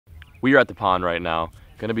We are at the pond right now.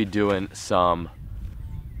 Gonna be doing some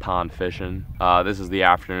pond fishing. This is the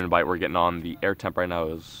afternoon bite we're getting on. The air temp right now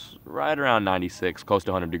is right around 96, close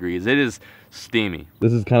to 100 degrees. It is steamy.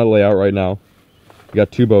 This is kind of the layout right now. We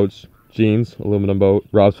got two boats, Jeans, aluminum boat,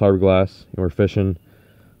 Rob's fiberglass, and we're fishing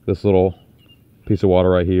this little piece of water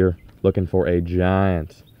right here, looking for a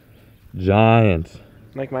giant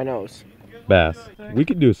like my nose bass. We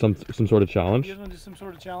could do some sort of challenge. You guys want to do some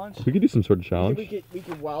sort of challenge? We could do some sort of challenge. We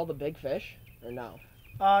could wild a big fish or no?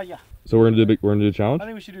 Yeah. So we're gonna do a challenge. I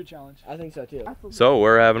think we should do a challenge. I think so too. So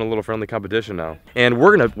we're having a little friendly competition now, and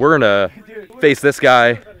we're gonna face this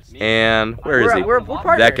guy, and where is he? We're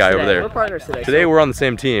that guy today. over there. We're partners today. Today we're on the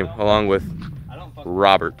same team along with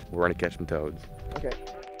Robert. We're gonna catch some toads. Okay.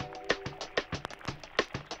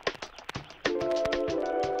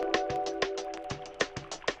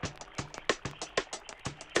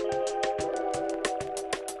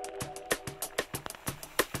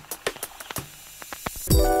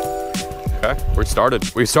 Okay, we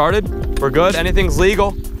started. We're good. Anything's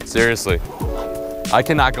legal. Seriously, I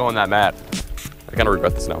cannot go on that mat. I kind of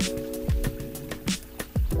regret this now.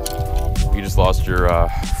 You just lost your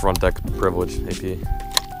front deck privilege, AP.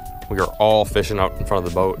 We are all fishing out in front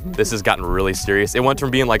of the boat. This has gotten really serious. It went from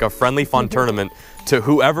being like a friendly, fun tournament to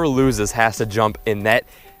whoever loses has to jump in net.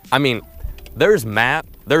 I mean, there's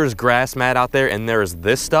grass mat out there, and there's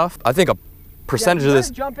this stuff. I think a percentage of this.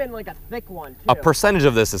 Jump in like a thick one too. A percentage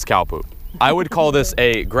of this is cow poop. I would call this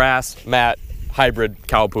a grass mat hybrid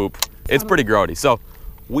cow poop. It's pretty grody. So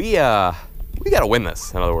we gotta win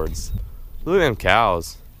this, in other words. Look at them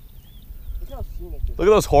cows. Look at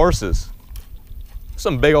those horses.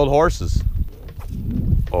 Some big old horses.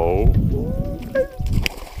 Oh.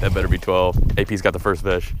 That better be 12. AP's got the first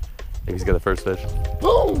fish. AP's got the first fish.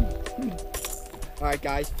 Boom! All right,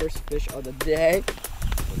 guys, first fish of the day.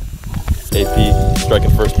 AP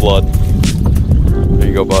striking first blood. There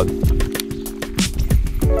you go, bud.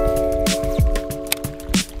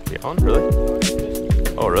 You on? Really?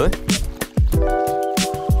 Oh, really?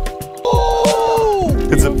 Oh!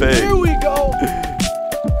 It's a pig. Here we go. There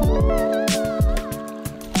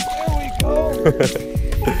we go.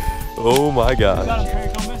 Oh my God. Got him,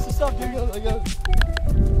 Peric. Don't mess this up, dude.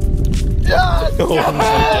 Yes! Oh my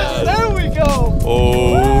God. There we go.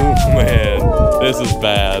 Oh man, this is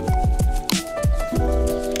bad.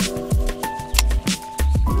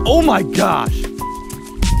 Oh my gosh.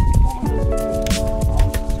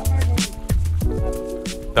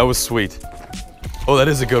 That was sweet. Oh, that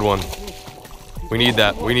is a good one. We need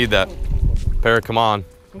that. We need that. Peric, come on.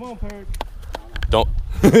 Come on, Peric. Don't.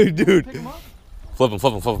 Dude. Pick him up. Flip him,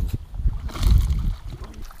 flip him, flip him.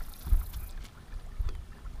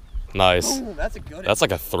 Nice. Ooh, that's a good one. That's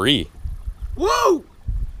like a 3. Woo!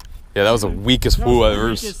 Yeah, that was the weakest woo I've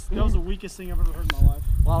ever seen. That was the weakest thing I've ever heard in my life.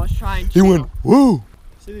 Well, I was trying to. He went, woo!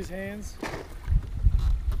 See these hands? Yeah,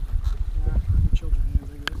 children hands,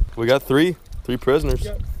 I guess. We got 3 prisoners. We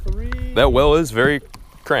got 3. That well is very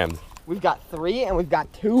crammed. We've got 3 and we've got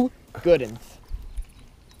 2 good ones.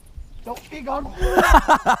 Don't be gone.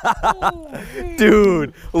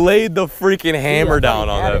 Dude, laid the freaking hammer down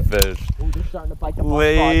on that fish. Ooh, they're starting to bite the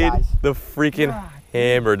Laid guys. the freaking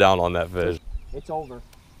hammer down on that fish. It's over.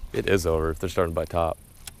 It is over if they're starting by top.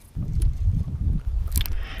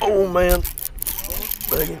 Oh man.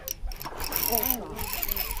 Begging.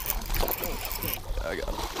 I got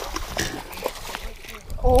it.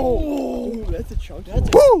 Oh, that's a chunk. That's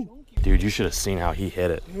a Woo! Dude, you should have seen how he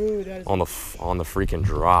hit it. Dude, that is on the freaking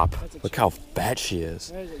drop. Look how fat she is.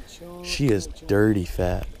 that is a chunk. She is dirty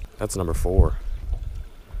fat. That's number 4.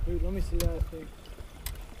 Dude, let me see that thing.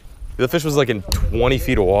 The fish was like in 20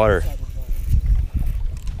 feet of water.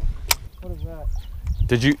 What is that?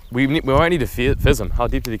 Did you? We might need to fizz him. How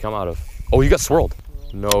deep did he come out of? Oh, you got swirled.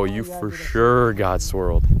 No, you for sure got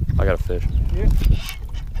swirled. I got a fish. Here.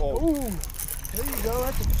 Oh. There you go.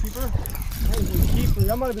 That's a keeper. That was a keeper.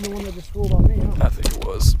 That might have been the one that just rolled on me, huh? I think it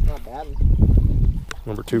was. not bad.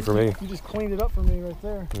 Number 2 for me. You just cleaned it up for me right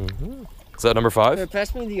there. Mm-hmm. Is that number 5? Here,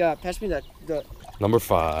 pass me the Number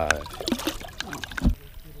 5.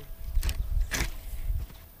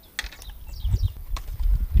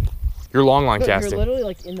 You're long line casting. You're literally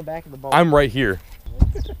like in the back of the boat. I'm right here.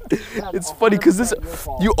 It's funny because this,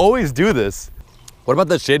 you always do this. What about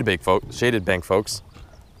that shaded bank, folks? To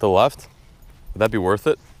the left? Would that be worth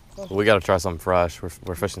it? We got to try something fresh.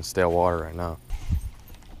 We're fishing stale water right now.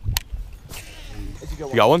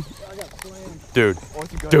 You got one? Dude,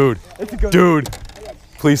 dude.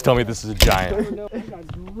 Please tell me this is a giant.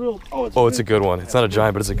 Oh, it's a good one. It's not a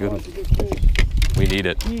giant, but it's a good one. We need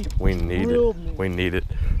it. We need it. We need it.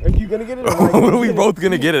 Are you gonna get it? Or Are we both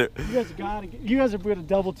gonna get it? You guys are gonna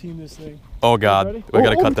double team this thing. Oh God, Ready? we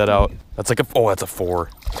gotta cut that out. That's like a, oh, that's a 4.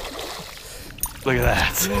 Look at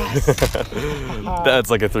that. That's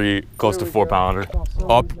like a 3, close to 4 pounder.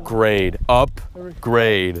 Upgrade,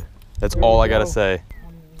 upgrade. That's all I gotta say.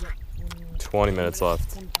 20 minutes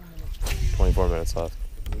left. 24 minutes left.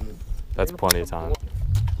 That's plenty of time.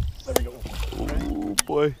 Ooh,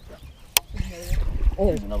 boy.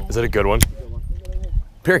 Is it a good one?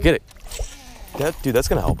 Peric, get it. Dude, that's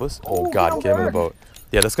gonna help us. Oh God, get him in the boat.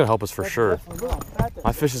 Yeah, that's gonna help us for sure.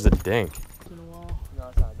 My fish is a dink.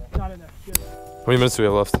 How many minutes do we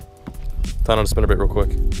have left? Tie on a spinnerbait real quick.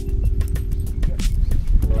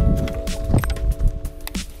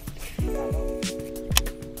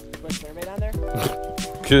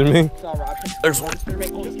 Kidding me? There's one.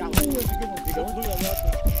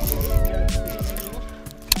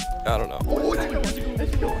 I don't know.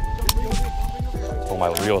 Oh, my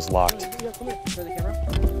reel's locked.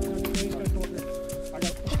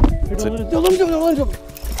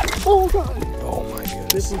 Oh God! Oh my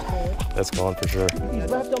goodness. That's gone for sure. He's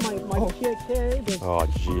wrapped on my KK. Oh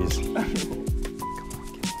jeez.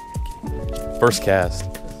 First cast.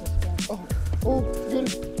 Oh, good.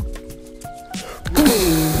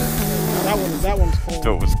 That one's cold.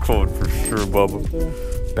 That was cold for sure, Bubba.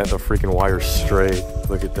 Bent the freaking wire straight.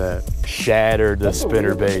 Look at that. Shattered the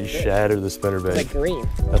spinnerbait. Shattered the spinnerbait. It's like green.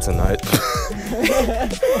 That's a nut.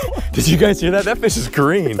 Did you guys hear that? That fish is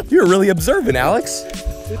green. You're really observant, Alex.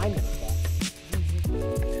 I know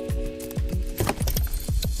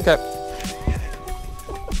Okay.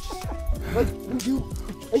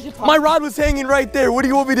 My rod was hanging right there. What do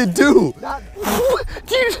you want me to do?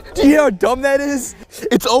 Do you hear how dumb that is?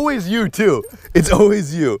 It's always you, too. It's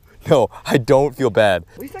always you. No, I don't feel bad.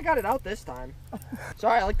 At least I got it out this time.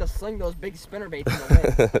 Sorry, I like to sling those big spinnerbaits in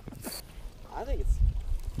the wind. I think it's...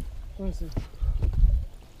 Let me see.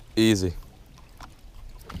 Easy.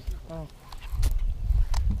 Oh.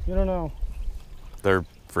 You don't know. They're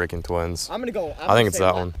freaking twins. I'm gonna go. I think it's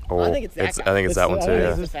that one. Oh, I think it's that guy. I think it's that one too,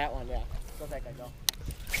 yeah. It's that one, yeah. Let that guy go.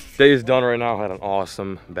 Day is done right now. Had an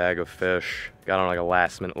awesome bag of fish. Got on like a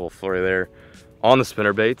last minute little flurry there on the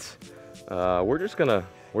spinner baits. We're just gonna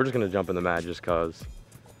jump in the mat just cause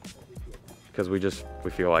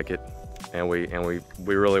we feel like it, and we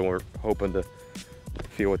really were hoping to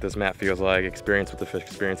feel what this mat feels like, experience what the fish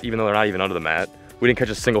experience, even though they're not even under the mat. We didn't catch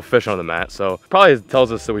a single fish on the mat, so probably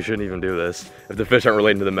tells us that we shouldn't even do this if the fish aren't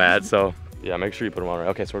relating to the mat. So yeah, make sure you put them on right.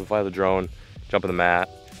 Okay, so we're gonna fly the drone, jump in the mat,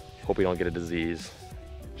 hope we don't get a disease.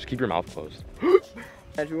 Just keep your mouth closed.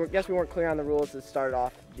 Guess we weren't clear on the rules that started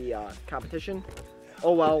off the competition.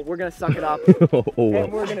 Oh well, we're gonna suck it up,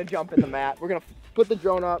 and we're gonna jump in the mat. We're gonna put the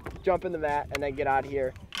drone up, jump in the mat, and then get out of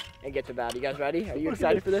here and get to bed. You guys ready? Are you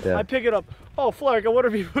excited for this? Yeah. I pick it up. Oh, Flark, I wonder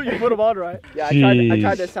if you put them on right. Yeah, I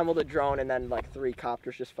tried to assemble the drone, and then like 3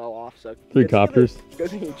 copters just fell off. So 3 copters?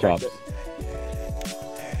 Good thing you checked it.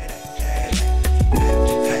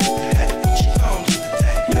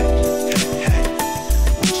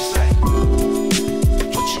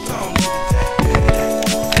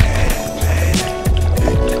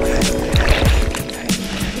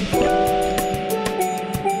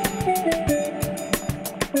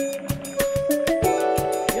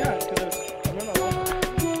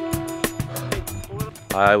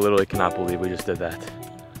 I literally cannot believe we just did that.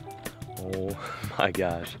 Oh my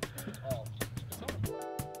gosh.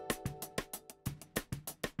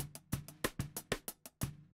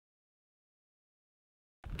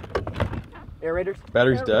 Aerators?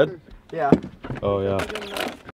 Battery's dead? Yeah. Oh yeah.